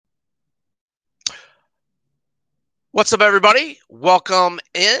What's up, everybody? Welcome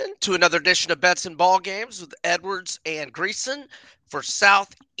in to another edition of Bets and Ball Games with Edwards and Greason for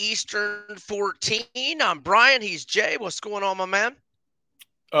Southeastern 14. I'm Brian. He's Jay. What's going on, my man?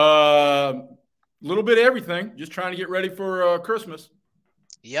 A little bit of everything. Just trying to get ready for Christmas.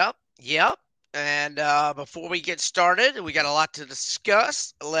 Yep. And before we get started, we got a lot to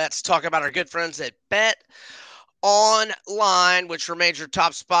discuss. Let's talk about our good friends at Bet Online, which remains your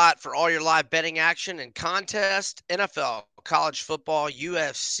top spot for all your live betting action and contest. NFL, college football,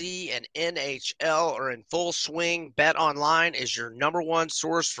 UFC, and NHL are in full swing. Bet Online is your number one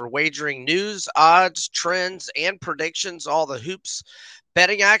source for wagering news, odds, trends, and predictions. All the hoops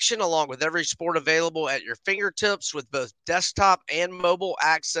betting action, along with every sport available at your fingertips with both desktop and mobile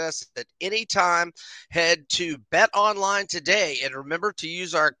access at any time. Head to Bet Online today and remember to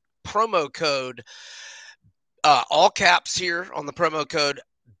use our promo code all caps here on the promo code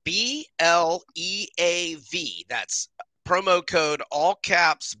BLEAV. That's promo code all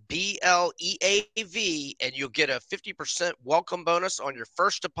caps BLEAV, and you'll get a 50% welcome bonus on your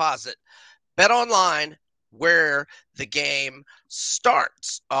first deposit. Bet Online, where the game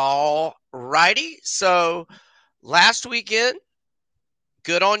starts. All righty. So last weekend,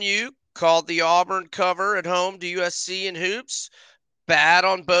 good on you. Called the Auburn cover at home to USC in hoops. Bad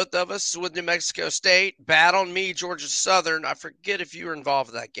on both of us with New Mexico State. Bad on me, Georgia Southern. I forget if you were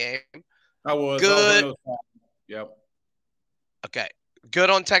involved in that game. I was on Good. those. Yep. Okay. Good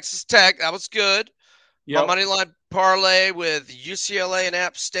on Texas Tech. That was good. My Yep. money line parlay with UCLA and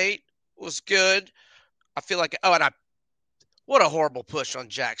App State was good. I feel like, what a horrible push on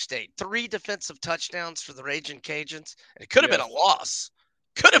Jack State. 3 defensive touchdowns for the Raging Cajuns. It could have been a Yes. loss.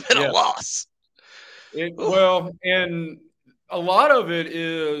 Could have been a Yes. loss. Ooh, And a lot of it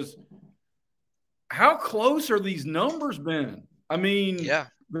is how close are these numbers been? I mean, yeah.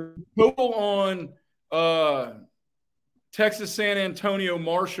 the total on Texas San Antonio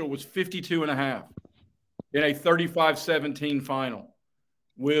Marshall was 52 and a half in a 35-17 final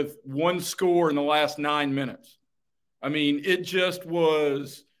with one score in the last 9 minutes. I mean, it just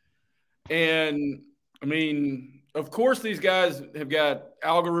was. And I mean, of course, these guys have got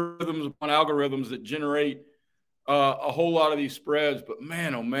algorithms upon algorithms that generate a whole lot of these spreads. But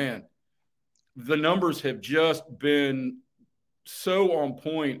man, oh man, the numbers have just been so on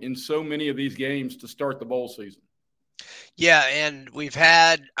point in so many of these games to start the bowl season. Yeah, and we've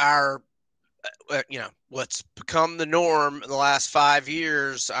had our what's become the norm in the last 5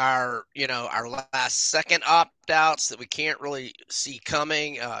 years, our last second opt-outs that we can't really see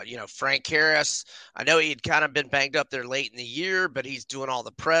coming. Frank Harris, I know he'd kind of been banged up there late in the year, but he's doing all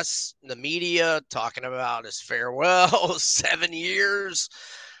the press, the media, talking about his farewell, 7 years,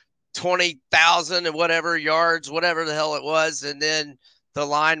 20,000 and whatever yards, whatever the hell it was. And then the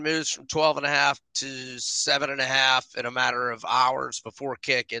line moves from 12 and a half to 7.5 in a matter of hours before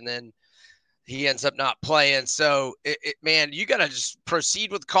kick. And then he ends up not playing. So, man, you got to just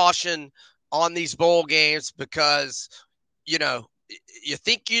proceed with caution on these bowl games because, you know, you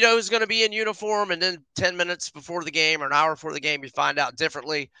think you know who's going to be in uniform, and then 10 minutes before the game or an hour before the game, you find out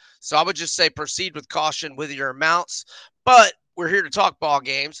differently. So I would just say proceed with caution with your amounts. But we're here to talk ball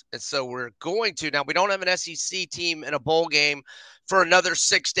games, and so we're going to. Now, we don't have an SEC team in a bowl game for another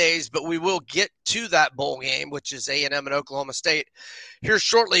 6 days, but we will get to that bowl game, which is A&M and Oklahoma State here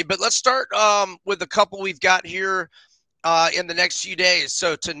shortly. But let's start with a couple we've got here in the next few days.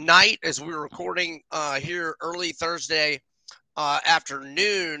 So tonight, as we're recording here early Thursday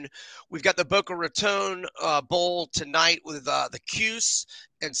afternoon, we've got the Boca Raton Bowl tonight with the Cuse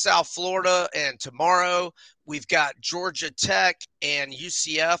in South Florida, and tomorrow we've got Georgia Tech and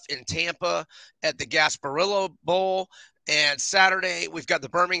UCF in Tampa at the Gasparillo Bowl, and Saturday we've got the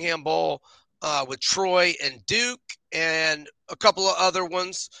Birmingham Bowl with Troy and Duke, and a couple of other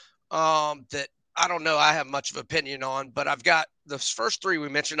ones that I don't know I have much of an opinion on, but I've got the first 3 we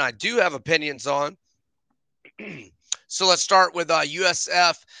mentioned I do have opinions on. So let's start with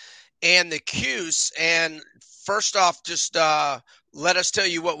USF and the Cuse. And first off, just let us tell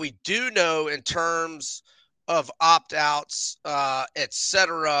you what we do know in terms of opt-outs,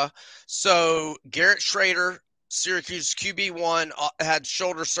 etc. So Garrett Schrader, Syracuse QB1, had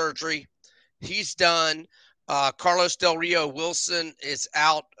shoulder surgery. He's done. Carlos Del Rio Wilson is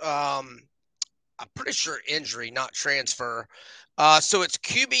out. I'm pretty sure injury, not transfer. So it's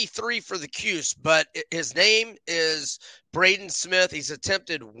QB3 for the Cuse, but his name is Braden Smith. He's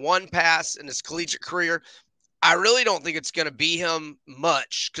attempted 1 pass in his collegiate career. I really don't think it's going to be him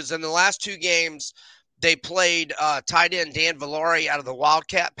much because in the last 2 games, they played tight end Dan Villari out of the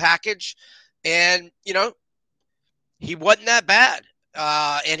Wildcat package. And, he wasn't that bad.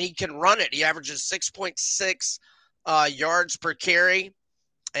 And he can run it. He averages 6.6 yards per carry,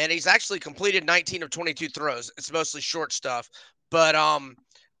 and he's actually completed 19 of 22 throws. It's mostly short stuff, but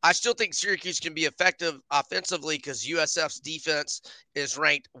I still think Syracuse can be effective offensively because USF's defense is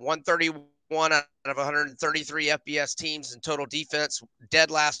ranked 131 out of 133 FBS teams in total defense, dead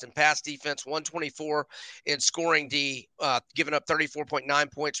last in pass defense, 124 in scoring D, giving up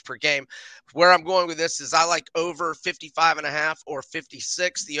 34.9 points per game. Where I'm going with this is I like over 55.5 or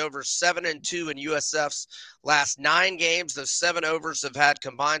 56. The over 7-2 in USF's last 9 games. Those 7 overs have had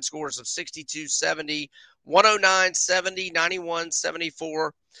combined scores of 62, 70, 109, 70, 91,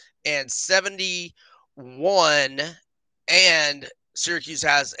 74, and 71. And Syracuse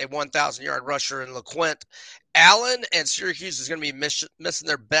has a 1,000-yard rusher in LaQuint Allen, and Syracuse is going to be missing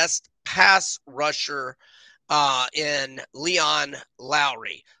their best pass rusher in Leon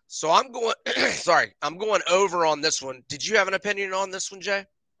Lowry. So I'm going I'm going over on this one. Did you have an opinion on this one, Jay?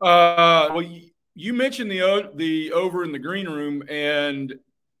 Well, you mentioned the over in the green room, and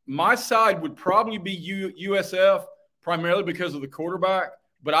my side would probably be USF primarily because of the quarterback,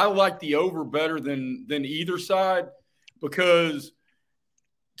 but I like the over better than either side because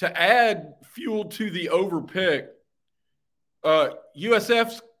to add fuel to the over pick,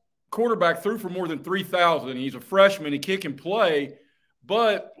 USF's quarterback threw for more than 3,000. He's a freshman. He can play,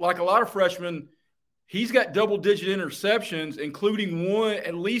 but like a lot of freshmen, he's got double-digit interceptions, including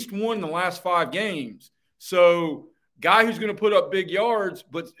at least one in the last 5 games. So guy who's going to put up big yards,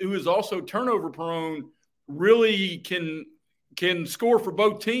 but who is also turnover prone, really can score for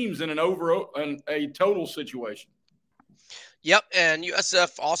both teams in a total situation. Yep, and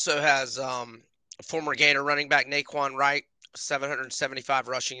USF also has former Gator running back Naquan Wright, 775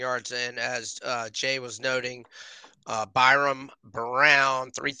 rushing yards, and as Jay was noting, Byram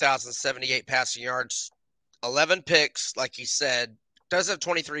Brown, 3,078 passing yards, 11 picks, like he said, does have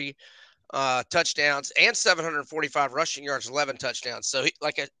 23 touchdowns and 745 rushing yards, 11 touchdowns. So,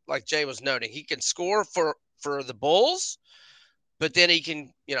 like Jay was noting, he can score for the Bulls, but then he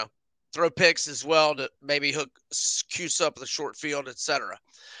can, throw picks as well to maybe cuse up the short field, etc.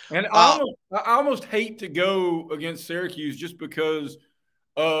 And I almost hate to go against Syracuse just because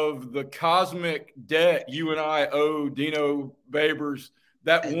of the cosmic debt you and I owe Dino Babers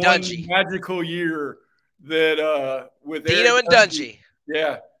that one Dungy. magical year that with Dino and Dungy.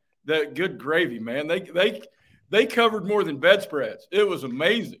 Yeah, that good gravy, man. They covered more than bedspreads. It was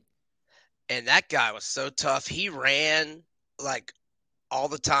amazing. And that guy was so tough. He ran like all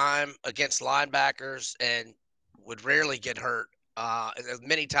the time against linebackers and would rarely get hurt.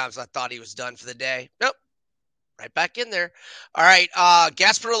 Many times I thought he was done for the day. Nope. Right back in there. All right.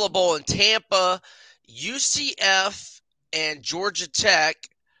 Gasparilla Bowl in Tampa, UCF and Georgia Tech.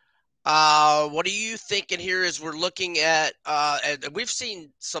 What are you thinking here as we're looking at and we've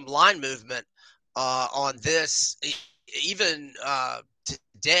seen some line movement on this even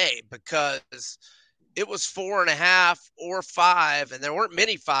today because it was 4.5 or 5, and there weren't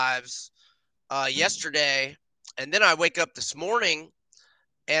many 5s yesterday. And then I wake up this morning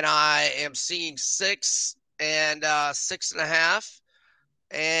and I am seeing 6 and 6.5.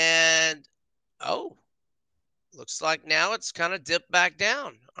 And looks like now it's kind of dipped back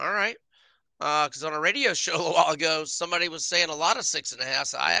down. All right. Because on a radio show a while ago, somebody was saying a lot of 6.5.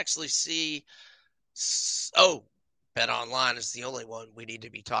 So I actually see, Bet Online is the only one we need to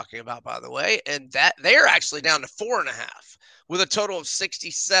be talking about, by the way. And that they're actually down to 4.5 with a total of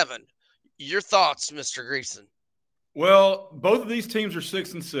 67. Your thoughts, Mr. Greason? Well, both of these teams are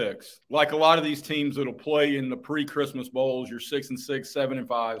 6-6. Like a lot of these teams that'll play in the pre-Christmas bowls, you're 6-6,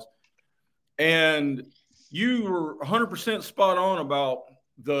 7-5. And you were 100% spot on about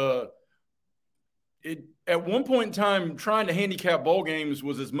at one point in time, trying to handicap bowl games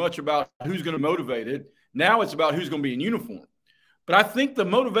was as much about who's going to motivate it. Now it's about who's going to be in uniform. But I think the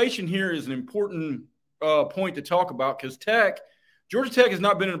motivation here is an important point to talk about because Georgia Tech has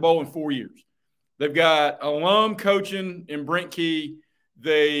not been in a bowl in 4 years. They've got alum coaching in Brent Key.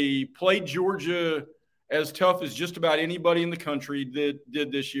 They played Georgia as tough as just about anybody in the country did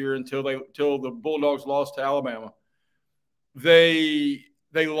this year until the Bulldogs lost to Alabama. They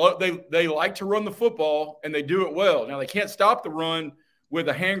like to run the football, and they do it well. Now, they can't stop the run with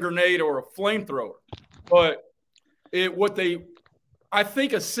a hand grenade or a flamethrower. But I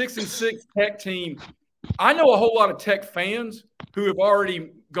think a 6-6 Tech team, I know a whole lot of Tech fans who have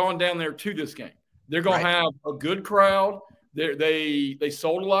already gone down there to this game. They're going to have a good crowd. They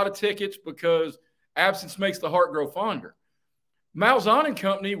sold a lot of tickets because absence makes the heart grow fonder. Malzahn and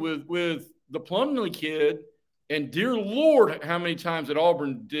company with the Plumlee kid, and dear Lord, how many times at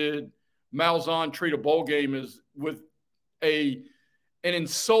Auburn did Malzahn treat a bowl game as with an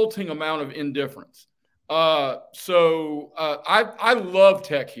insulting amount of indifference. I love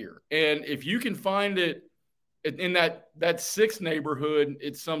Tech here, and if you can find it in that 6 neighborhood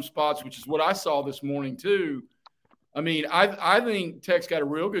at some spots, which is what I saw this morning too. I mean, I think Tech's got a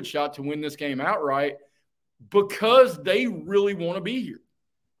real good shot to win this game outright because they really want to be here.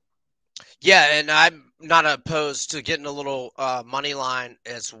 Yeah, and I'm not opposed to getting a little money line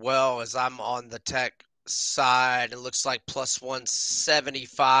as well, as I'm on the Tech side. It looks like plus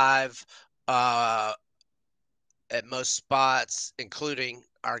 175 at most spots, including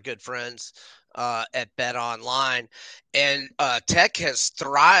our good friends at Bet Online. And Tech has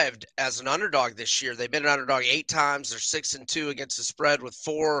thrived as an underdog this year. They've been an underdog 8 times. They're 6-2 against the spread with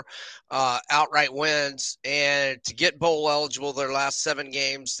 4 outright wins. And to get bowl eligible, their last 7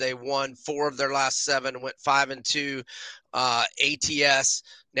 games, they won 4 of their last 7, went 5-2 ATS.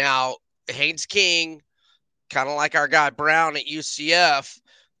 Now, Haynes King, kind of like our guy Brown at UCF,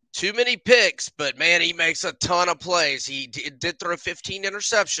 too many picks, but man, he makes a ton of plays. He did throw 15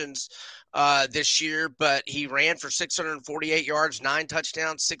 interceptions this year, but he ran for 648 yards, 9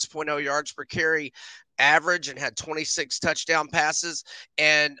 touchdowns, 6.0 yards per carry average, and had 26 touchdown passes.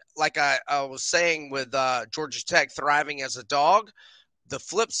 And like I was saying with Georgia Tech thriving as a dog, the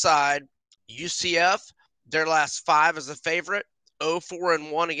flip side, UCF, their last 5 as a favorite,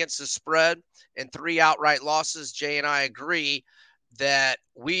 0-4-1 against the spread, and 3 outright losses. Jay and I agree that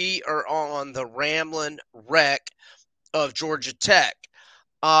we are on the rambling wreck of Georgia Tech.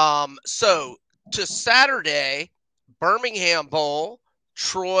 So to Saturday, Birmingham Bowl,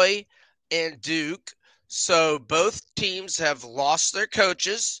 Troy and Duke. So both teams have lost their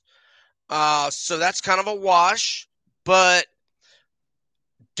coaches. So that's kind of a wash. But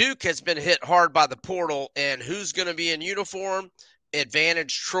Duke has been hit hard by the portal, and who's going to be in uniform?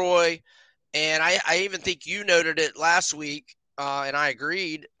 Advantage Troy. And I even think you noted it last week. And I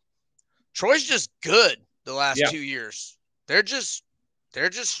agreed. Troy's just good the last 2 years. They're just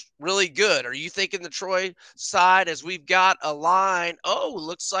really good. Are you thinking the Troy side, as we've got a line? Oh,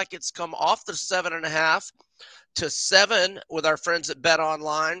 looks like it's come off the 7.5 to 7 with our friends at Bet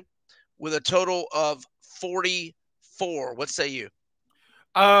Online, with a total of 44. What say you?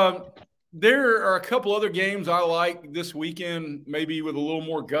 There are a couple other games I like this weekend, maybe with a little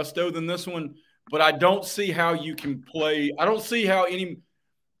more gusto than this one. But I don't see how you can play. I don't see how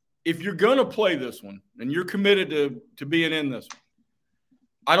if you're going to play this one and you're committed to being in this one,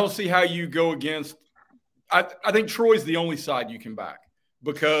 I don't see how you go against. I think Troy's the only side you can back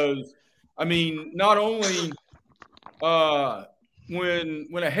because, I mean, not only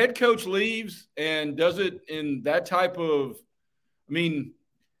when a head coach leaves and does it in that type of, I mean,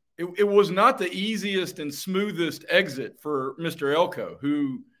 it was not the easiest and smoothest exit for Mr. Elko,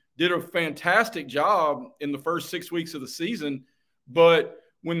 who did a fantastic job in the first 6 weeks of the season. But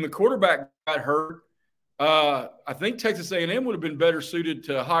when the quarterback got hurt, I think Texas A&M would have been better suited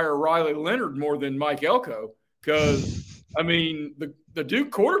to hire Riley Leonard more than Mike Elko because, I mean, the Duke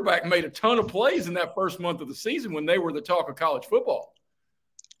quarterback made a ton of plays in that first month of the season when they were the talk of college football.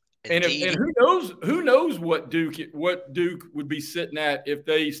 And who knows what Duke would be sitting at if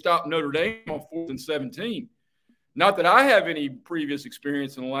they stopped Notre Dame on 4th and 17. Not that I have any previous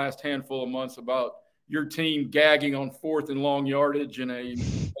experience in the last handful of months about your team gagging on 4th and long yardage in a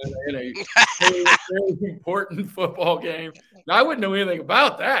very important football game. Now, I wouldn't know anything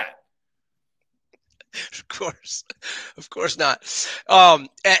about that. Of course not.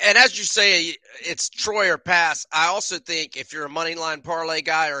 And as you say, it's Troy or pass. I also think if you're a money line parlay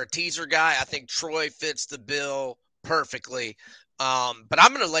guy or a teaser guy, I think Troy fits the bill perfectly. But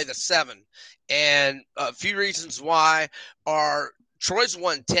I'm going to lay the 7. And a few reasons why are Troy's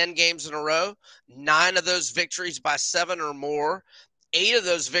won 10 games in a row, 9 of those victories by 7 or more, 8 of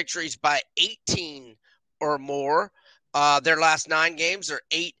those victories by 18 or more. Their last 9 games are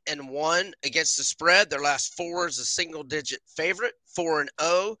 8-1 against the spread. Their last 4 is a single-digit favorite,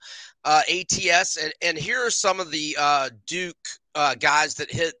 4-0 ATS. And here are some of the Duke guys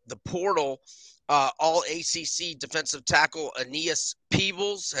that hit the portal. All ACC defensive tackle Aeneas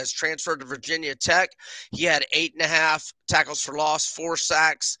Peebles has transferred to Virginia Tech. He had 8.5 tackles for loss, 4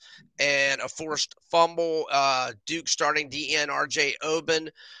 sacks, and a forced fumble. Duke starting DN RJ Oben,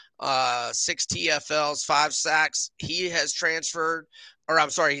 6 TFLs, 5 sacks. He has transferred,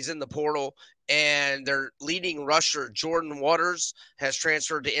 he's in the portal. And their leading rusher, Jordan Waters, has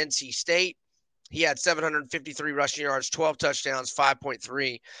transferred to NC State. He had 753 rushing yards, 12 touchdowns,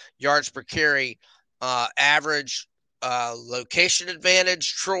 5.3 yards per carry average. Location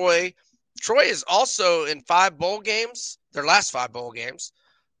advantage, Troy. Troy is also in 5 bowl games, their last 5 bowl games,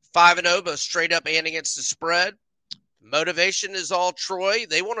 5-0, both straight up and against the spread. Motivation is all Troy.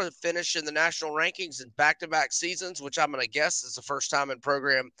 They want to finish in the national rankings in back-to-back seasons, which I'm going to guess is the first time in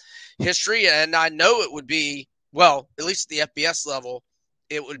program history. And I know it would be, well, at least at the FBS level,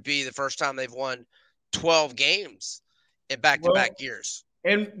 it would be the first time they've won 12 games in back-to-back years.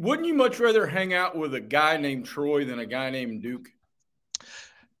 And wouldn't you much rather hang out with a guy named Troy than a guy named Duke?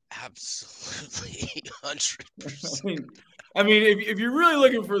 Absolutely, 100%. I mean, if you're really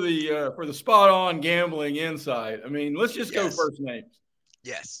looking for the spot on gambling insight, I mean, let's just go first names.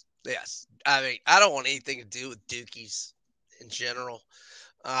 Yes. I mean, I don't want anything to do with Dukies in general.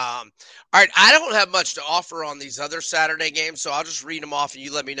 All right, I don't have much to offer on these other Saturday games, so I'll just read them off, and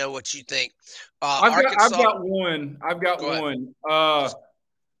you let me know what you think. I've got one.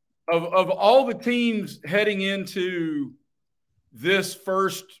 Of all the teams heading into this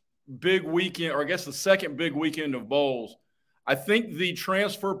first big weekend, or I guess the second big weekend of bowls, I think the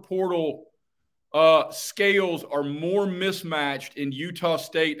transfer portal scales are more mismatched in Utah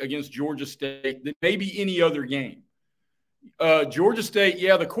State against Georgia State than maybe any other game. Georgia State,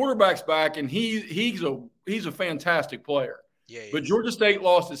 the quarterback's back, and he's a fantastic player. But Georgia State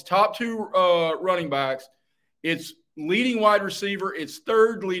lost its top two running backs, its leading wide receiver, its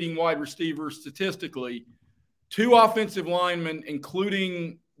third leading wide receiver statistically, two offensive linemen,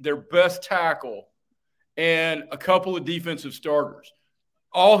 including their best tackle, and a couple of defensive starters.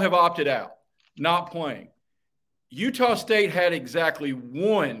 All have opted out, not playing. Utah State had exactly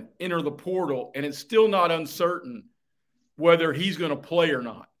one enter the portal, and it's still not uncertain whether he's going to play or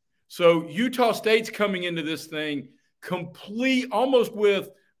not. So Utah State's coming into this thing complete, almost with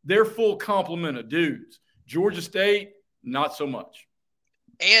their full complement of dudes. Georgia State, not so much.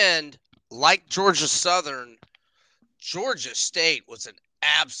 And like Georgia Southern, Georgia State was an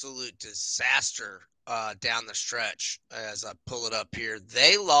absolute disaster down the stretch. As I pull it up here,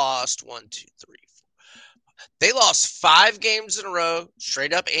 they lost 1, 2, 3, 4. They lost 5 games in a row,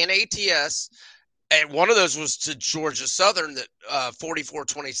 straight up and ATS. And one of those was to Georgia Southern, that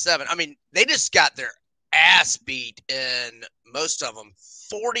 44-27. I mean, they just got their ass beat in most of them.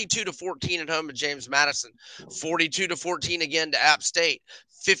 42-14 at home to James Madison, 42-14 again to App State,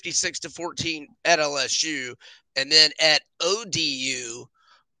 56-14 at LSU, and then at ODU,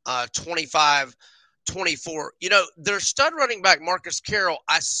 25-24. You know, their stud running back, Marcus Carroll,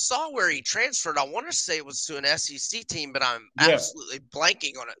 I saw where he transferred. I want to say it was to an SEC team, but I'm absolutely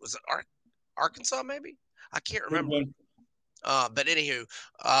blanking on it. Was it Arkansas, maybe? I can't remember. But anywho,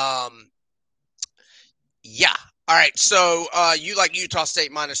 yeah. All right. So you like Utah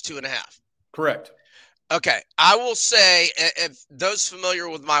State -2.5? Correct. Okay. I will say, if those familiar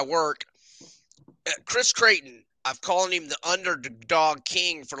with my work, Chris Creighton, I've called him the underdog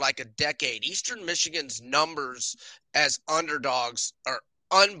king for like a decade. Eastern Michigan's numbers as underdogs are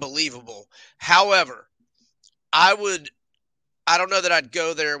unbelievable. However, I don't know that I'd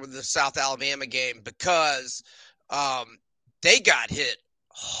go there with the South Alabama game because they got hit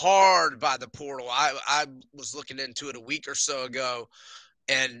hard by the portal. I was looking into it a week or so ago,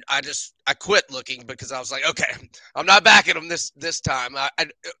 and I quit looking because I was like, okay, I'm not backing them this time.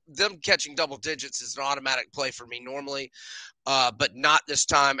 Them catching double digits is an automatic play for me normally, but not this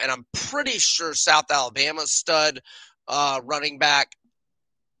time. And I'm pretty sure South Alabama's stud running back,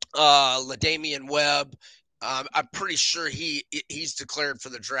 LaDamian Webb, I'm pretty sure he's declared for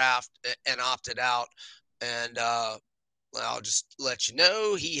the draft and opted out. And I'll just let you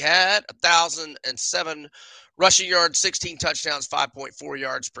know he had 1,007 rushing yards, 16 touchdowns, 5.4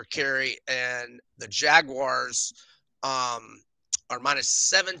 yards per carry. And the Jaguars are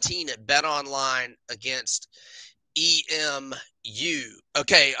 -17 at BetOnline against EMU.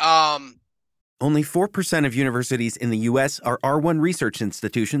 Okay. Only 4% of universities in the U.S. are R1 research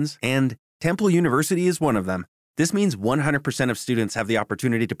institutions, and Temple University is one of them. This means 100% of students have the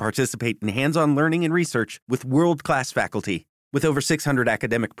opportunity to participate in hands-on learning and research with world-class faculty. With over 600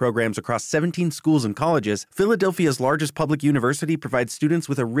 academic programs across 17 schools and colleges, Philadelphia's largest public university provides students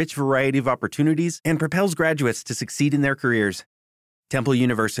with a rich variety of opportunities and propels graduates to succeed in their careers. Temple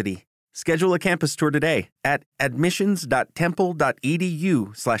University. Schedule a campus tour today at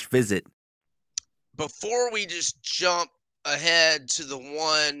admissions.temple.edu/visit. Before we just jump ahead to the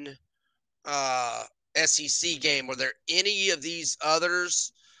one SEC game, were there any of these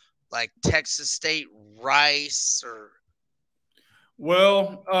others like Texas State, Rice, or?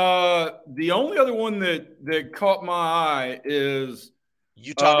 Well, the only other one that caught my eye is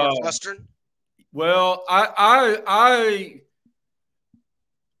Utah Northwestern. Well, I'm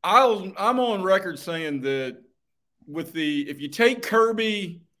on record saying that if you take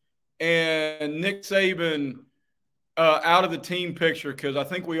Kirby and Nick Saban out of the team picture, because I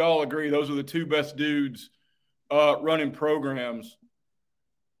think we all agree those are the two best dudes running programs.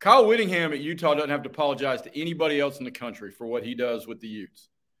 Kyle Whittingham at Utah doesn't have to apologize to anybody else in the country for what he does with the Utes.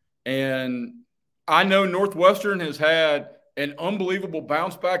 And I know Northwestern has had an unbelievable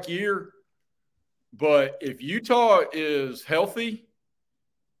bounce back year, but if Utah is healthy,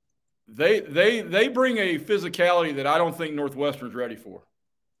 they bring a physicality that I don't think Northwestern's ready for.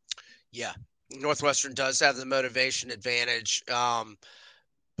 Yeah, Northwestern does have the motivation advantage,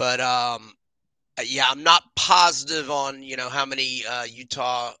 but yeah, I'm not positive on how many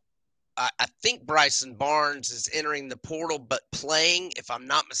Utah. I think Bryson Barnes is entering the portal, but playing. If I'm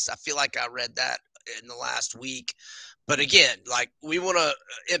not mistaken, I feel like I read that in the last week. But again, like, we want to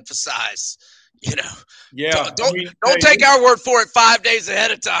emphasize, Yeah, don't take our word for it 5 days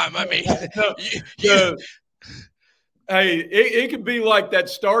ahead of time. I mean, hey, it could be like that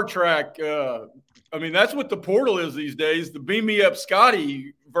Star Trek. That's what the portal is these days. The Beam Me Up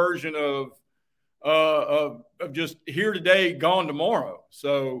Scotty version of just here today, gone tomorrow.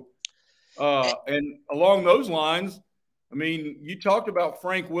 So, and along those lines, you talked about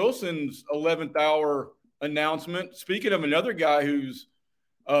Frank Wilson's 11th hour announcement. Speaking of another guy who's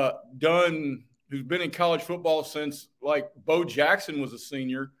been in college football since like Bo Jackson was a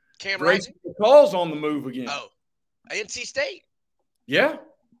senior, Cam Rising. McCall's on the move again. Oh, NC State. Yeah.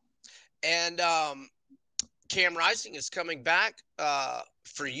 And Cam Rising is coming back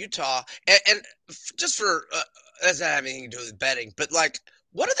for Utah, and just for doesn't have anything to do with betting, but like,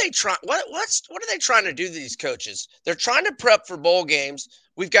 what are they trying? What are they trying to do to these coaches? They're trying to prep for bowl games.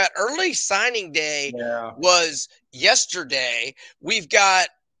 We've got early signing day was yesterday.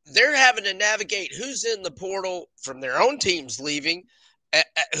 They're having to navigate who's in the portal from their own teams leaving,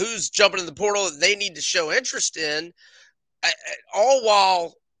 who's jumping in the portal that they need to show interest in, all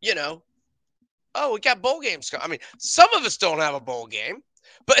while we got bowl games coming. Some of us don't have a bowl game,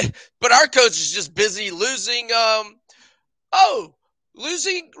 but our coach is just busy losing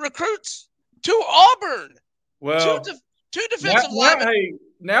losing recruits to Auburn. Well, two defensive linemen. Hey,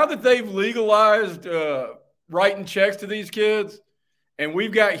 now that they've legalized writing checks to these kids, and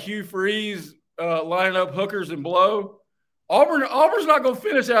we've got Hugh Freeze lining up hookers and blow, Auburn's not going to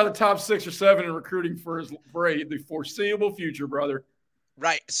finish out of the top 6 or 7 in recruiting for the foreseeable future, brother.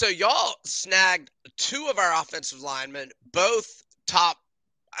 Right. So y'all snagged 2 of our offensive linemen, both top,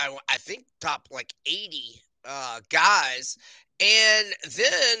 I think top like 80 guys. And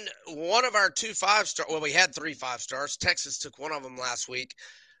then one of our 2 5-star, well, we had 3 5-stars. Texas took one of them last week.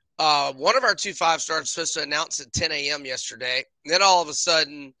 One of our 2 5-stars was supposed to announce at 10 a.m. yesterday. And then all of a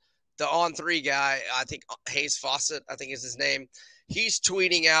sudden, the on-3 guy, I think Hayes Fawcett, I think is his name, he's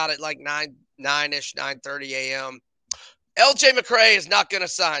tweeting out at like 9-ish, 9:30 a.m. LJ McCray is not going to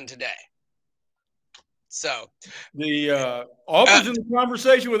sign today. So the Auburn's in the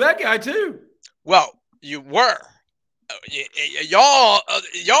conversation with that guy too. Well, you were. Y'all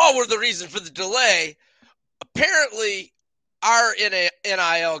were the reason for the delay. Apparently, our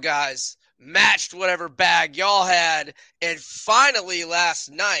NIL guys matched whatever bag y'all had, and finally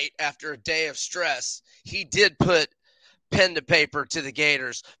last night, after a day of stress, he did put pen to paper to the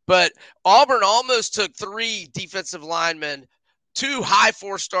Gators. But Auburn almost took 3 defensive linemen, 2 high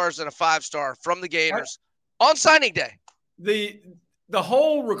 4-stars and a 5-star from the Gators on signing day. The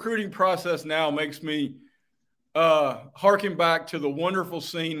whole recruiting process now makes me harken back to the wonderful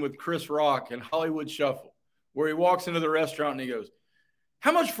scene with Chris Rock and Hollywood Shuffle, where he walks into the restaurant and he goes,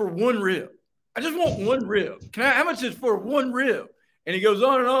 "How much for one rib? I just want one rib. How much is for one rib?" And he goes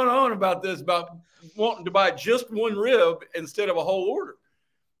on and on and on about this, about wanting to buy just one rib instead of a whole order.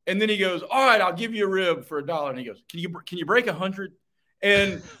 And then he goes, "All right, I'll give you a rib for $1." And he goes, "Can you break 100?"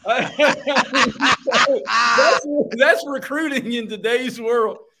 And that's recruiting in today's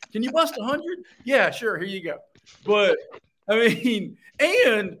world. Can you bust 100? Yeah, sure. Here you go. But you're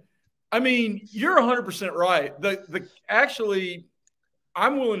 100% right. Actually,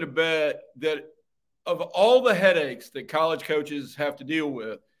 I'm willing to bet that of all the headaches that college coaches have to deal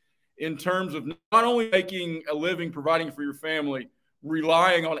with in terms of not only making a living, providing for your family,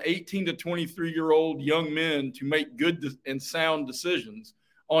 relying on 18 to 23-year-old young men to make good and sound decisions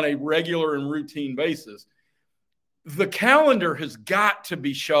on a regular and routine basis, the calendar has got to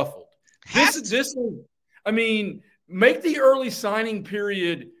be shuffled. Make the early signing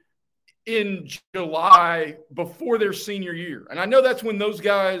period in July before their senior year. And I know that's when those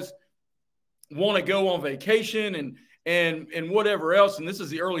guys want to go on vacation and whatever else. And this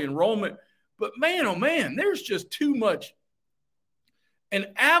is the early enrollment. But man, oh man, there's just too much, an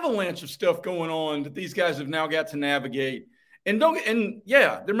avalanche of stuff going on that these guys have now got to navigate. And they're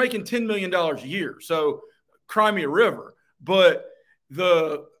making $10 million a year. So cry me a river. But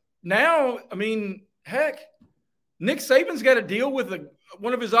heck, Nick Saban's got to deal with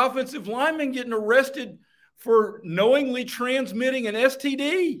one of his offensive linemen getting arrested for knowingly transmitting an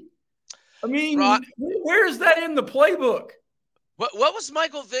STD. I mean, where is that in the playbook? What was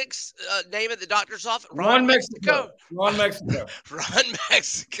Michael Vick's name at the doctor's office? Ron Mexico. Ron Mexico. Ron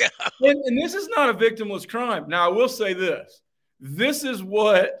Mexico. And this is not a victimless crime. Now, I will say this. This is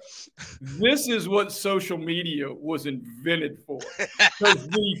what social media was invented for. Because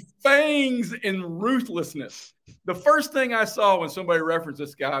the fangs and ruthlessness. The first thing I saw when somebody referenced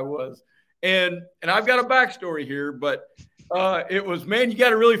this guy was, and I've got a backstory here, but it was, man, you got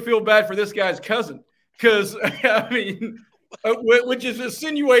to really feel bad for this guy's cousin. Because, I mean, which is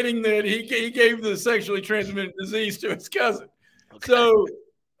insinuating that he gave the sexually transmitted disease to his cousin. Okay. So,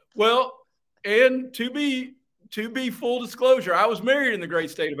 well, and to be full disclosure, I was married in the great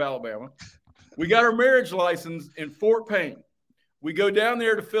state of Alabama. We got our marriage license in Fort Payne. We go down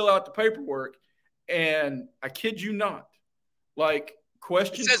there to fill out the paperwork, and I kid you not, like,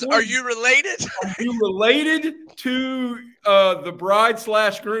 question. It says, 20, are you related? Are you related to the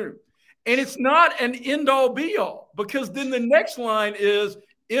bride/groom? And it's not an end-all be-all, because then the next line is,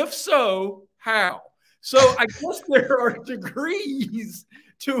 if so, how? So I guess there are degrees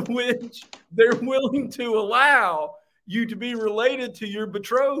to which they're willing to allow you to be related to your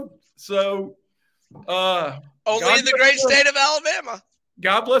betrothed. So only in the great state of Alabama.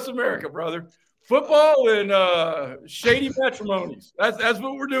 God bless America, brother. Football and shady matrimonies. That's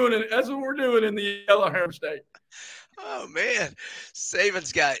what we're doing. That's what we're doing in the Yellow Hammer State. Oh man,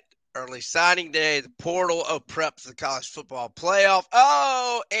 Saban's got early signing day, the portal, prep for the college football playoff.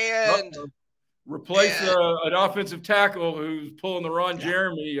 Oh, and replace an offensive tackle who's pulling the Ron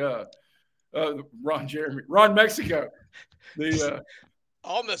Mexico.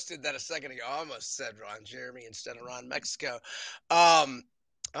 Almost did that a second ago. I almost said Ron Jeremy instead of Ron Mexico. Oh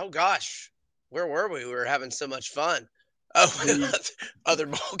gosh, where were we? We were having so much fun. Oh, other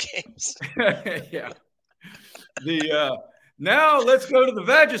bowl games. Yeah. Now let's go to the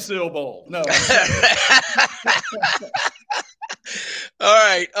Vagisil Bowl. No. All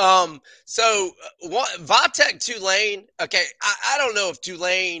right. So Vatek Tulane. Okay. I don't know if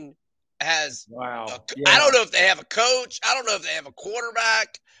Tulane has. Wow. I don't know if they have a coach. I don't know if they have a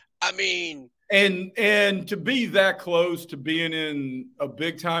quarterback. I mean. And to be that close to being in a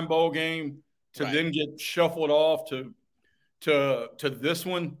big time bowl game, to then get shuffled off to this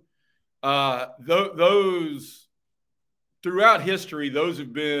one, those throughout history, those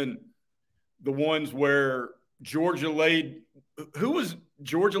have been the ones where Georgia laid. Who was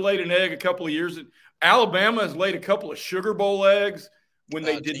Georgia laid an egg a couple of years? Alabama has laid a couple of Sugar Bowl eggs when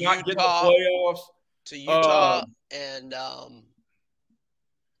they did not get the playoffs. To Utah, and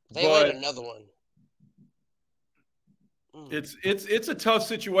they laid another one. It's a tough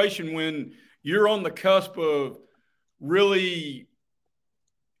situation when you're on the cusp of really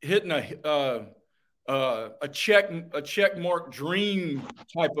hitting a check mark dream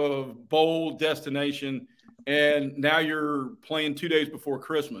type of bowl destination, and now you're playing 2 days before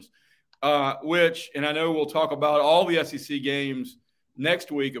Christmas, and I know we'll talk about all the SEC games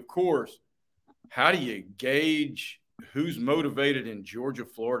next week, of course. How do you gauge who's motivated in Georgia,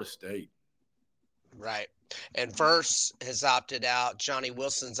 Florida State? Right. And Verse has opted out. Johnny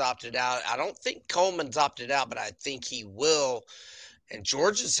Wilson's opted out. I don't think Coleman's opted out, but I think he will. And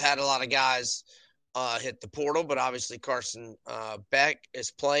Georgia's had a lot of guys hit the portal, but obviously Carson Beck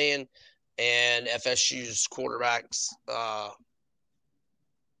is playing, and FSU's quarterbacks.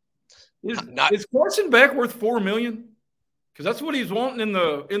 Is Carson Beck worth $4 million? Because that's what he's wanting in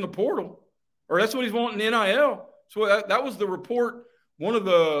the portal, or that's what he's wanting in NIL. So that was the report. One of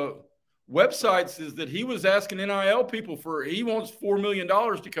the websites is that he was asking NIL people he wants $4 million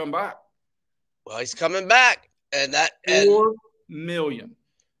to come back. Well, he's coming back, and that $4 million.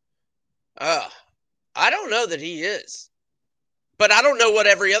 I don't know that he is, but I don't know what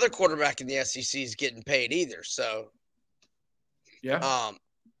every other quarterback in the SEC is getting paid either. So, yeah.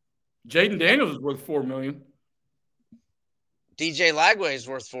 Jaden Daniels is worth $4 million. DJ Lagway is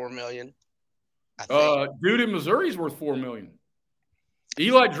worth $4 million. I think. Dude in Missouri is worth $4 million.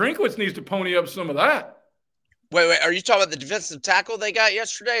 Eli Drinkwitz needs to pony up some of that. Wait. Are you talking about the defensive tackle they got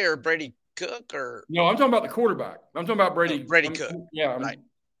yesterday, or Brady Cook? Or no, I'm talking about the quarterback. I'm talking about Brady. Brady Cook. Yeah. Right.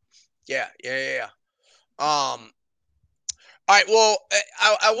 Yeah. All right. Well,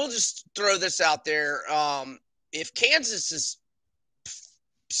 I will just throw this out there. If Kansas is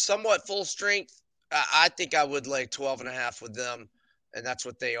somewhat full strength, I think I would lay 12.5 with them, and that's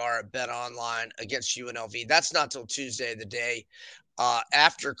what they are at Bet Online against UNLV. That's not till Tuesday, the day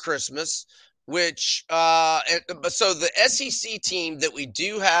after Christmas. which so the SEC team that we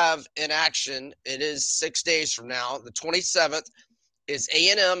do have in action, it is 6 days from now, the 27th, is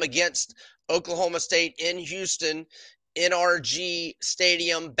A&M against Oklahoma State in Houston, NRG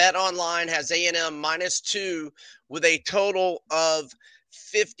Stadium. Bet Online has A&M -2 with a total of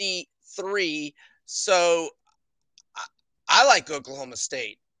 53. So I like Oklahoma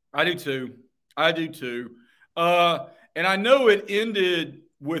State. I do too. And I know it ended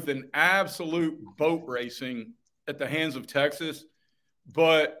with an absolute boat racing at the hands of Texas,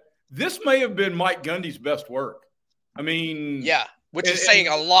 but this may have been Mike Gundy's best work. I mean, yeah, which is saying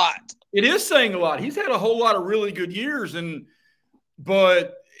a lot. It is saying a lot. He's had a whole lot of really good years,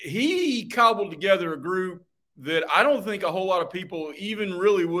 but he cobbled together a group that I don't think a whole lot of people even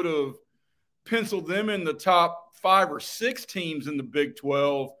really would have penciled them in the top 5 or 6 teams in the Big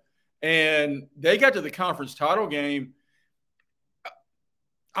 12. And they got to the conference title game.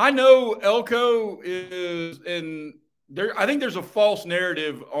 I know Elko is in there. I think there's a false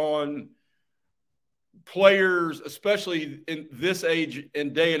narrative on players, especially in this age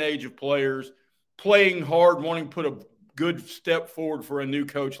and day and age of players, playing hard, wanting to put a good step forward for a new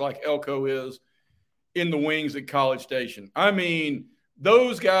coach like Elko is in the wings at College Station. I mean,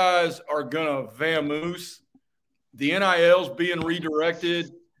 those guys are going to vamoose. The NIL's being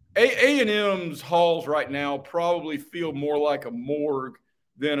redirected. A&M's halls right now probably feel more like a morgue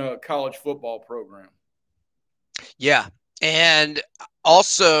than a college football program. Yeah. And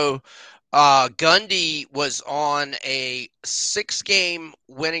also, Gundy was on a 6-game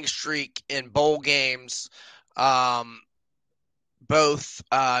winning streak in bowl games. Both,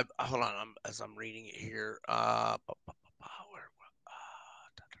 hold on, as I'm reading it here.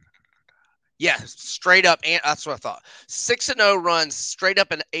 Yeah, straight up. And that's what I thought. 6-0 runs straight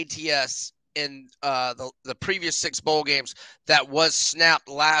up in ATS in the previous 6 bowl games. That was snapped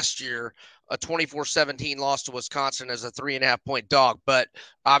last year. A 24-17 loss to Wisconsin as a 3.5-point dog, but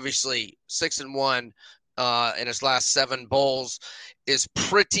obviously 6-1 in his last 7 bowls is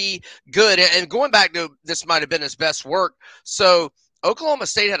pretty good. And going back to this, might have been his best work. So Oklahoma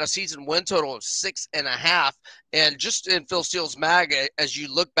State had a season win total of 6.5, and just in Phil Steele's mag, as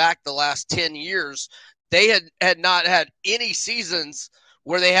you look back the last 10 years, they had not had any seasons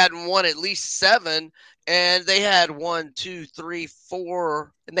where they hadn't won at least 7. And they had 1, 2, 3,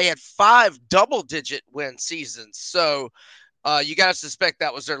 4, and they had 5 double-digit win seasons. So you got to suspect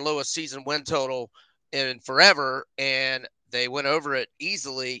that was their lowest season win total in forever, and they went over it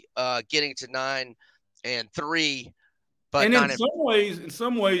easily, getting to 9-3. But and in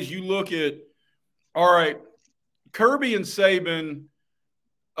some ways, you look at, all right, Kirby and Saban,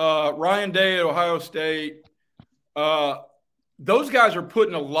 Ryan Day at Ohio State, those guys are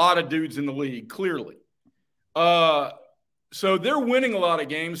putting a lot of dudes in the league, clearly. So they're winning a lot of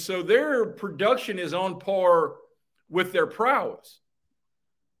games. So their production is on par with their prowess.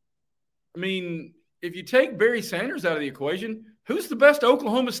 I mean, if you take Barry Sanders out of the equation, who's the best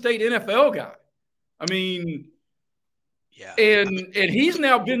Oklahoma State NFL guy? I mean, yeah. And he's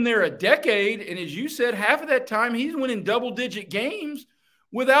now been there a decade. And as you said, half of that time he's winning double-digit games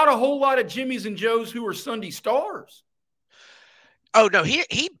without a whole lot of Jimmys and Joes who are Sunday stars. Oh no,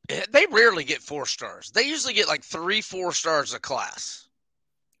 they rarely get 4 stars. They usually get like 3-4 stars a class.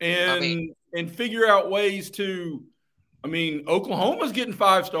 And figure out ways to, I mean, Oklahoma's getting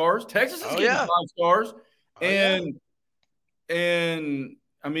 5 stars, Texas is getting 5 stars. And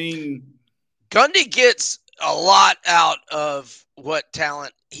I mean, Gundy gets a lot out of what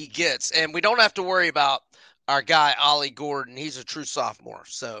talent he gets, and we don't have to worry about our guy Ollie Gordon. He's a true sophomore,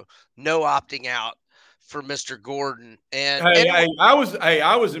 so no opting out for Mr. Gordon. And I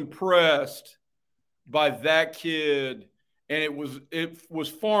was impressed by that kid, and it was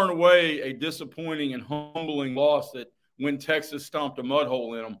far and away a disappointing and humbling loss that when Texas stomped a mud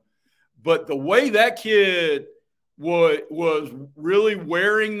hole in them. But the way that kid was really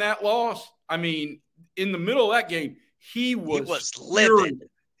wearing that loss, I mean, in the middle of that game, he was livid.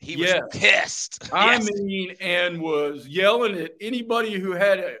 He was pissed. I mean, and was yelling at anybody who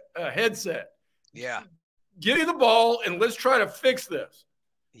had a headset. Yeah. Give me the ball and let's try to fix this.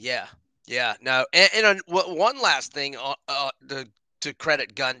 Yeah. Yeah. No. And one last thing to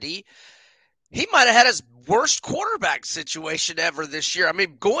credit Gundy, he might have had his worst quarterback situation ever this year. I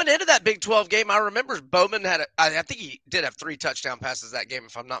mean, going into that Big 12 game, I remember Bowman I think he did have 3 touchdown passes that game,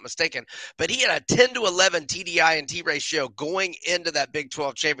 if I'm not mistaken, but he had a 10-11 TDI and T ratio going into that Big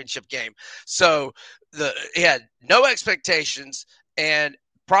 12 championship game. So he had no expectations and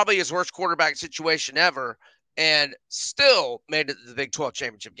probably his worst quarterback situation ever, and still made it to the Big 12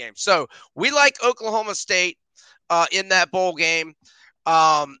 championship game. So we like Oklahoma State in that bowl game.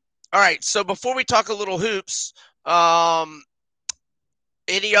 All right. So before we talk a little hoops,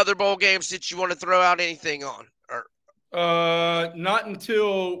 any other bowl games that you want to throw out anything on? Or Not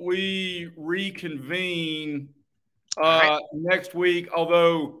until we reconvene right. next week.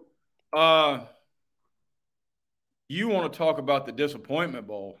 Although you want to talk about the disappointment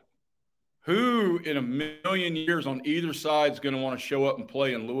bowl. Who in a million years on either side is going to want to show up and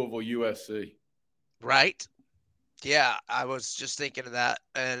play in Louisville, USC? Right. Yeah, I was just thinking of that.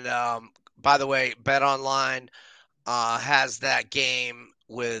 And by the way, Bet Online has that game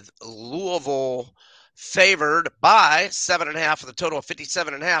with Louisville favored by 7.5 with a total of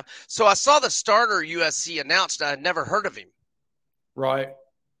 57.5. So I saw the starter USC announced. I had never heard of him. Right.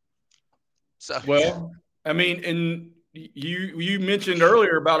 So well, I mean, and you mentioned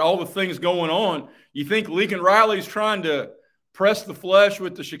earlier about all the things going on. You think Lincoln Riley's trying to press the flesh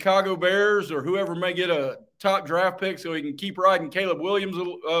with the Chicago Bears or whoever may get a top draft pick so he can keep riding Caleb Williams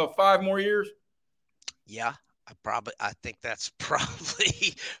 5 more years? Yeah, I think that's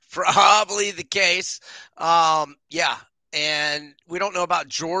probably the case. Yeah, and we don't know about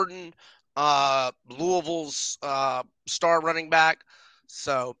Jordan, Louisville's star running back.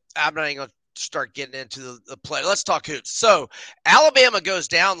 So I'm not even going to start getting into the play. Let's talk hoops. So Alabama goes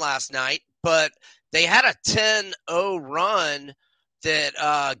down last night, but they had a 10-0 run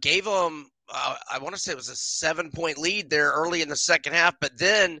that gave them, I want to say it was a 7-point lead there early in the second half, but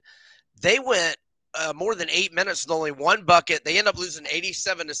then they went more than 8 minutes with only one bucket. They end up losing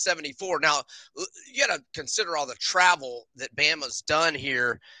 87-74. Now, you got to consider all the travel that Bama's done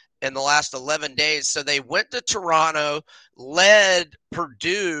here in the last 11 days. So they went to Toronto, led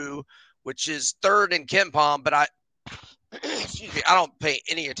Purdue, which is third in KenPom, but I don't pay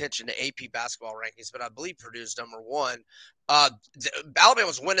any attention to AP basketball rankings, but I believe Purdue's number one. Alabama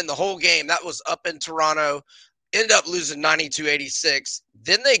was winning the whole game. That was up in Toronto. Ended up losing 92-86.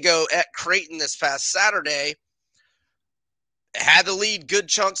 Then they go at Creighton this past Saturday. Had the lead good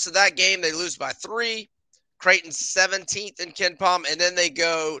chunks of that game. They lose by 3. Creighton's 17th in KenPom, and then they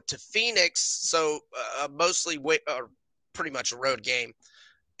go to Phoenix, so pretty much a road game,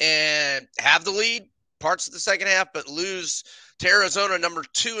 and have the lead parts of the second half, but lose to Arizona, number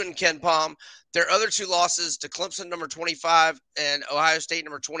 2 in KenPom. Their other 2 losses to Clemson, number 25, and Ohio State,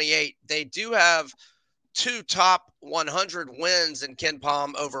 number 28. They do have 2 top 100 wins in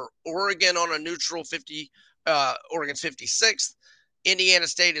KenPom over Oregon on a neutral 50. Oregon's 56th. Indiana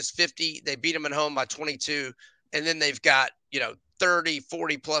State is 50. They beat them at home by 22. And then they've got, 30,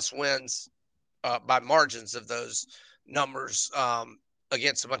 40 plus wins by margins of those numbers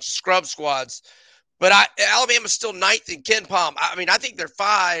against a bunch of scrub squads. But Alabama's still 9th in KenPom. I mean, I think they're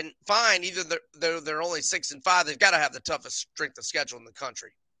fine. Either they're only 6-5. They've got to have the toughest strength of schedule in the country.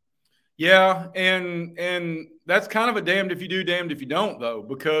 Yeah, and that's kind of a damned if you do, damned if you don't, though,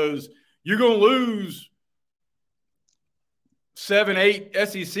 because you're going to lose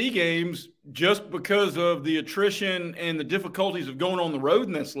 7-8 SEC games just because of the attrition and the difficulties of going on the road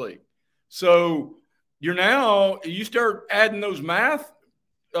in this league. So you start adding those math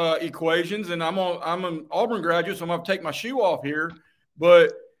equations, and I'm an Auburn graduate, so I'm going to take my shoe off here.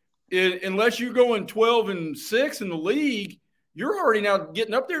 But unless you're going 12-6 in the league, you're already now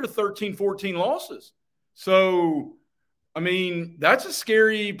getting up there to 13, 14 losses. So, I mean, that's a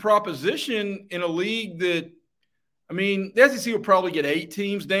scary proposition in a league that, I mean, the SEC will probably get 8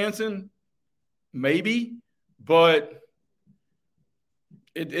 teams dancing, maybe, but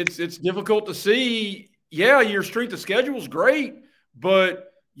it's difficult to see. Yeah, your strength of schedule is great,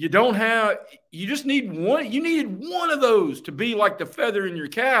 but you just need one. You needed one of those to be like the feather in your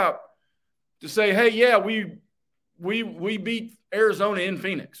cap to say, hey, yeah, we beat Arizona in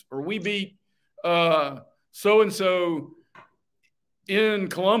Phoenix, or we beat so-and-so in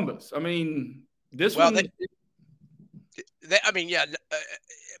Columbus. I mean,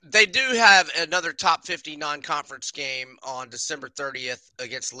 they do have another top 50 non-conference game on December 30th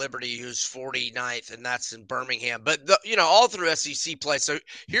against Liberty, who's 49th, and that's in Birmingham. But, all through SEC play. So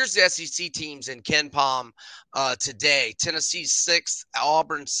here's the SEC teams in KenPom today. Tennessee's 6th,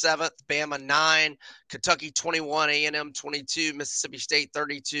 Auburn 7th, Bama 9, Kentucky 21, A&M 22, Mississippi State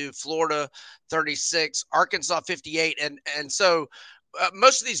 32, Florida 36, Arkansas 58. And so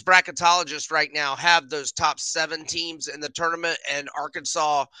most of these bracketologists right now have those top 7 teams in the tournament, and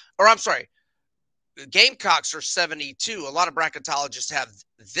Gamecocks are 72. A lot of bracketologists have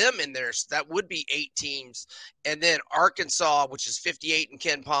them in there. So that would be 8 teams. And then Arkansas, which is 58 in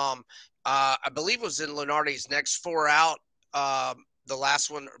KenPom, I believe was in Lunardi's next 4 out, the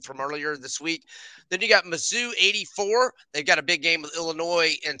last one from earlier this week. Then you got Mizzou 84. They've got a big game with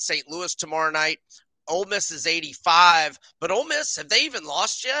Illinois and St. Louis tomorrow night. Ole Miss is 85. But Ole Miss, have they even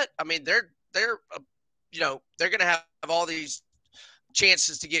lost yet? I mean, they're going to have all these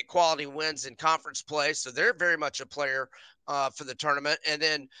chances to get quality wins in conference play, so they're very much a player for the tournament. And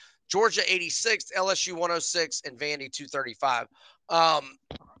then Georgia 86, LSU 106, and Vandy 235.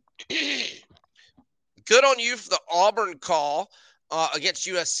 Good on you for the Auburn call against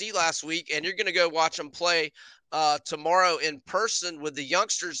USC last week, and you're going to go watch them play tomorrow in person with the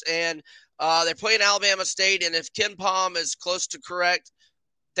youngsters. And they're playing Alabama State, and if KenPom is close to correct,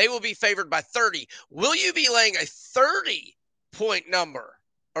 they will be favored by 30. Will you be laying a 30-point number,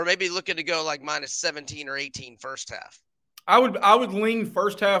 or maybe looking to go like minus 17 or 18 first half? I would lean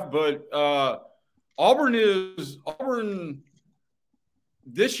first half, but Auburn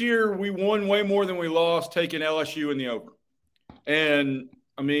this year we won way more than we lost taking LSU in the over. And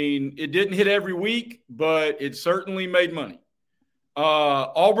I mean, it didn't hit every week, but it certainly made money.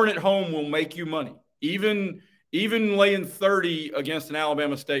 Auburn at home will make you money, even laying 30 against an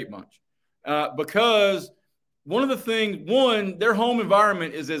Alabama State bunch, because one of the things, their home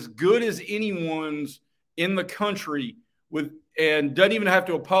environment is as good as anyone's in the country and doesn't even have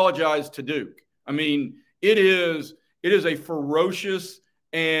to apologize to Duke. I mean, it is a ferocious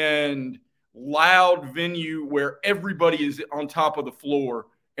and loud venue where everybody is on top of the floor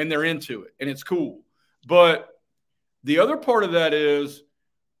and they're into it and it's cool. But the other part of that is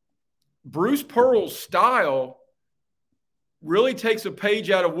Bruce Pearl's style really takes a page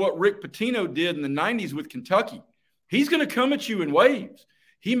out of what Rick Pitino did in the 90s with Kentucky. He's going to come at you in waves.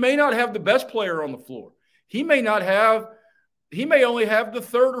 He may not have the best player on the floor. He may only have the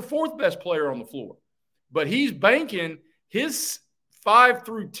third or fourth best player on the floor, but he's banking his 5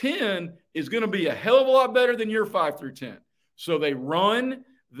 through 10 is going to be a hell of a lot better than your 5 through 10. So they run,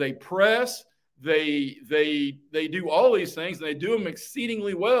 they press, they do all these things, and they do them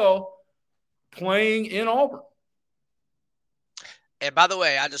exceedingly well playing in Auburn. And by the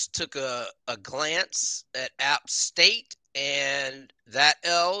way, I just took a glance at App State, and that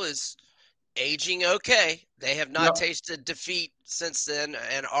L is aging okay. They have not tasted defeat since then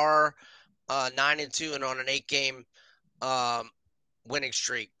and are 9-2 and on an 8-game winning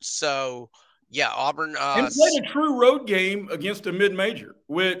streak. So, yeah, Auburn and played a true road game against a mid-major,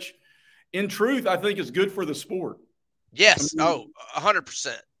 which, in truth, I think is good for the sport. Yes. I mean,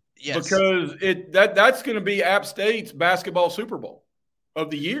 100%. Yes. Because that's going to be App State's basketball Super Bowl of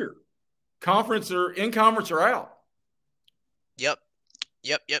the year. Conference or out. Yep.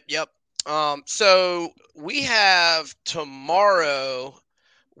 So we have tomorrow,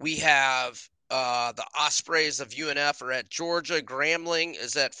 the Ospreys of UNF are at Georgia. Grambling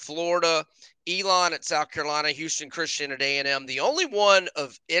is at Florida. Elon at South Carolina. Houston Christian at A&M. The only one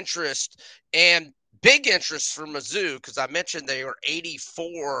of interest and big interest for Mizzou, because I mentioned they were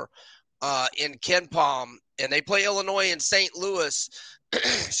 84 in KenPom, and they play Illinois in St. Louis.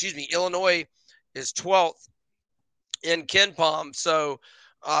 Excuse me. Illinois is 12th in KenPom. So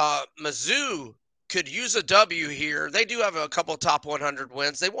Mizzou could use a W here. They do have a couple of top 100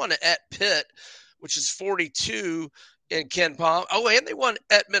 wins. They won at Pitt, which is 42 in KenPom. Oh, and they won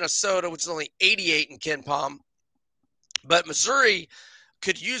at Minnesota, which is only 88 in KenPom. But Missouri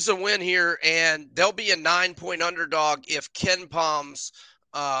could use a win here, and they'll be a 9-point underdog if KenPom's,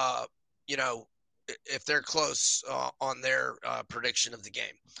 if they're close on their prediction of the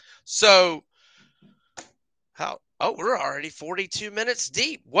game. So we're already 42 minutes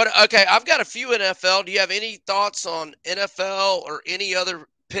deep. Okay, I've got a few NFL. Do you have any thoughts on NFL or any other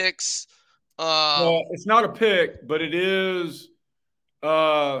picks? Well, it's not a pick, but it is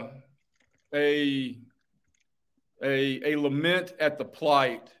a lament at the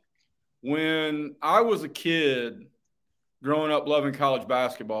plight. When I was a kid growing up loving college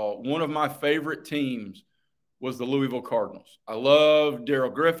basketball, one of my favorite teams was the Louisville Cardinals. I loved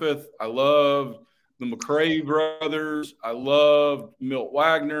Darrell Griffith. I loved the McRae brothers. I loved Milt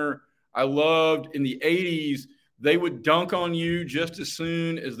Wagner. I loved in the 80s, they would dunk on you just as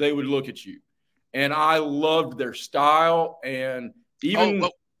soon as they would look at you. And I loved their style. And even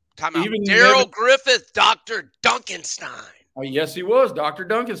Darrell Griffith, Dr. Dunkenstein. Yes, he was, Dr.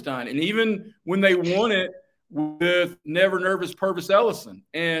 Dunkenstein. And even when they won it with Never Nervous Purvis Ellison.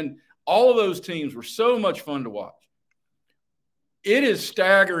 And all of those teams were so much fun to watch. It is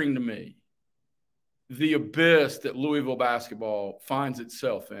staggering to me the abyss that Louisville basketball finds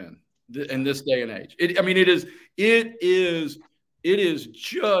itself in this day and age. It is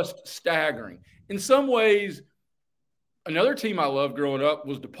just staggering. In some ways, another team I loved growing up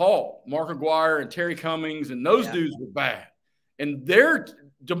was DePaul. Mark Aguirre and Terry Cummings, and those dudes were bad. And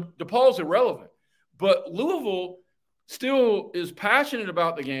DePaul's irrelevant. But Louisville still is passionate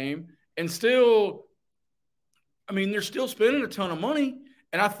about the game and still I mean, they're still spending a ton of money.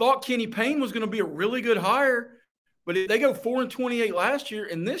 And I thought Kenny Payne was going to be a really good hire, but they go 4-28 last year.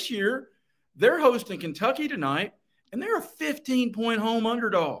 And this year, they're hosting Kentucky tonight, and they're a 15-point home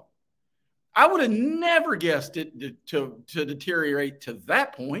underdog. I would have never guessed it to deteriorate to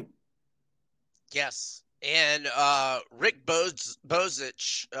that point. Yes. And Rick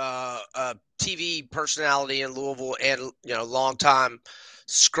Bozich, a TV personality in Louisville and, longtime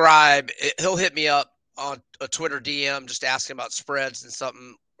scribe, he'll hit me up on a Twitter DM just asking about spreads and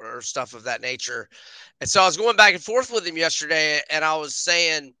something or stuff of that nature. And so I was going back and forth with him yesterday, and I was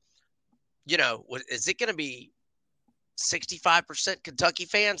saying, is it going to be 65% Kentucky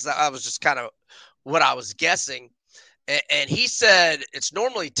fans? That was just kind of what I was guessing. And he said it's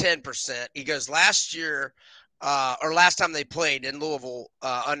normally 10%. He goes, last year or last time they played in Louisville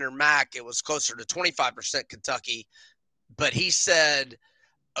under Mack, it was closer to 25% Kentucky. But he said,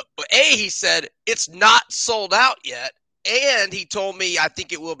 he said it's not sold out yet. And he told me I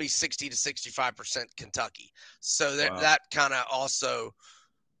think it will be 60 to 65% Kentucky. So that kind of also,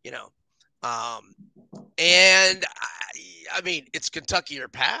 and I mean, it's Kentucky or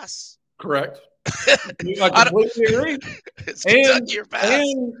pass. Correct. I completely agree. It's Kentucky or pass.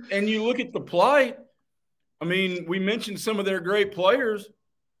 And you look at the plight. I mean, we mentioned some of their great players.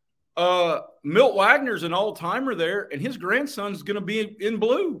 Milt Wagner's an all-timer there, and his grandson's going to be in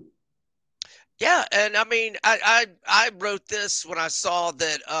blue. Yeah, and I mean, I wrote this when I saw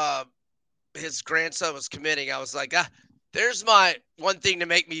that his grandson was committing. I was like, there's my one thing to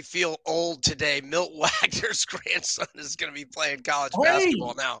make me feel old today. Milt Wagner's grandson is going to be playing college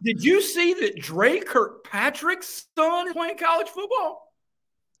basketball now. Did you see that Drake Kirkpatrick's son is playing college football?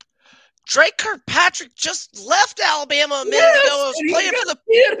 Drake Kirkpatrick just left Alabama a minute ago. He was playing for the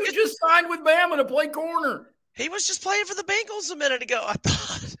kid who just signed with Bama to play corner. He was just playing for the Bengals a minute ago. I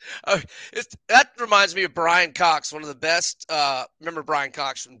thought that reminds me of Brian Cox, one of the best. Remember Brian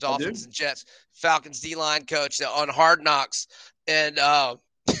Cox from Dolphins and Jets, Falcons D-line coach on Hard Knocks, and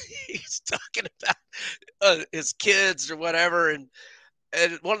he's talking about his kids or whatever, and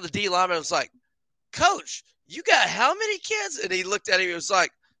one of the D linemen was like, "Coach, you got how many kids?" And he looked at him and was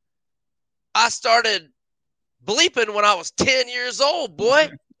like, "I started bleeping when I was 10 years old, boy."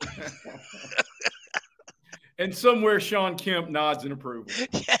 And somewhere Sean Kemp nods in approval.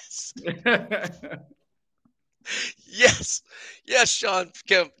 Yes. Yes, Sean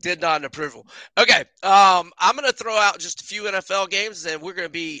Kemp did nod in approval. Okay, I'm going to throw out just a few NFL games, and we're going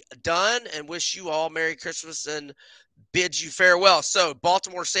to be done and wish you all Merry Christmas and bid you farewell. So,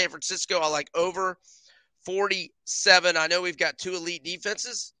 Baltimore, San Francisco, I like over 47. I know we've got two elite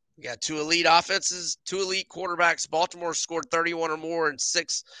defenses. We got two elite offenses, two elite quarterbacks. Baltimore scored 31 or more in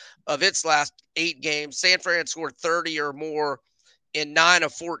 6 of its last 8 games. San Fran scored 30 or more in 9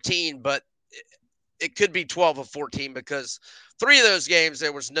 of 14, but it could be 12 of 14 because 3 of those games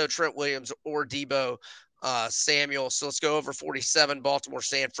there was no Trent Williams or Deebo Samuel. So let's go over 47, Baltimore,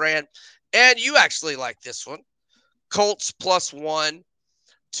 San Fran. And you actually like this one. Colts +1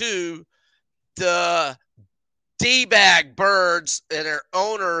 to the D-bag Birds and their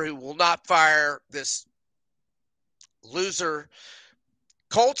owner who will not fire this loser.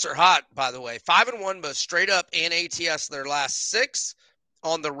 Colts are hot, by the way. 5-1 both straight up and ATS in their last 6.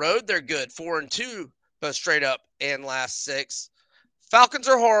 On the road, they're good. 4-2 both straight up and last 6. Falcons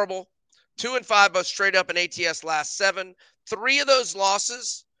are horrible. 2-5 both straight up and ATS last 7. 3 of those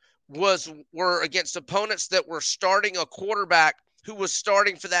losses were against opponents that were starting a quarterback who was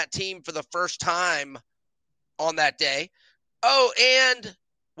starting for that team for the first time on that day. Oh, and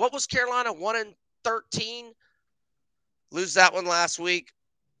what was Carolina? 1-13. Lose that one last week.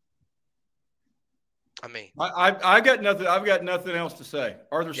 I mean, I got nothing. I've got nothing else to say.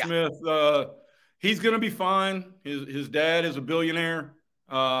 Arthur Smith, he's going to be fine. His dad is a billionaire.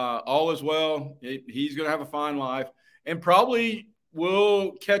 All is well. He's going to have a fine life, and probably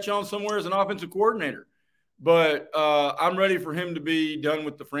will catch on somewhere as an offensive coordinator. But I'm ready for him to be done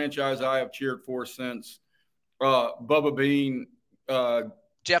with the franchise I have cheered for since Bubba Bean,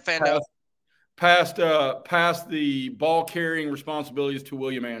 Jeff Van Dyke passed the ball carrying responsibilities to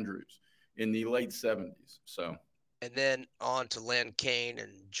William Andrews in the late 70s. So, and then on to Len Kane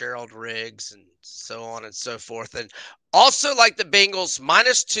and Gerald Riggs and so on and so forth. And also like the Bengals,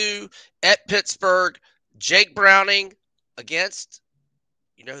 -2 at Pittsburgh. Jake Browning against,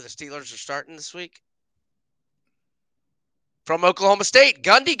 who the Steelers are starting this week? From Oklahoma State,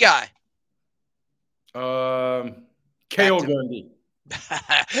 Gundy guy. Cale Gundy.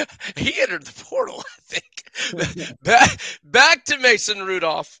 He entered the portal, I think. back to Mason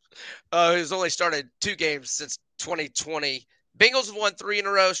Rudolph, who's only started 2 games since 2020. Bengals have won 3 in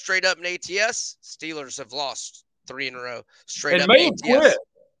a row straight up in ATS. Steelers have lost 3 in a row. Straight and up may have ATS. quit.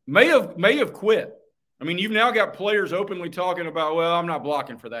 May have quit. I mean, you've now got players openly talking about, well, I'm not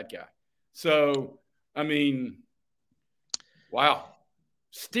blocking for that guy. So, I mean, wow.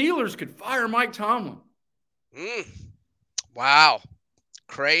 Steelers could fire Mike Tomlin. Wow.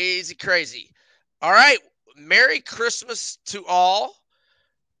 Crazy, crazy. All right. Merry Christmas to all.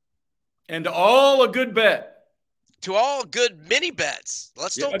 And all a good bet. To all good mini bets.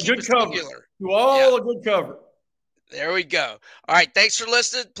 Let's don't keep it singular. To all a good cover. There we go. All right. Thanks for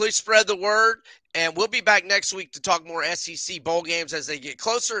listening. Please spread the word. And we'll be back next week to talk more SEC bowl games as they get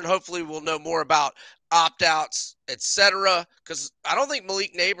closer. And hopefully we'll know more about opt-outs, etc. Because I don't think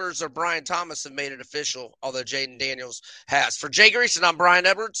Malik Neighbors or Brian Thomas have made it official, although Jaden Daniels has. For Jay Greason, I'm Brian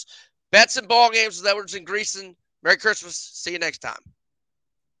Edwards. Bets and ball games with Edwards and Greason. Merry Christmas. See you next time.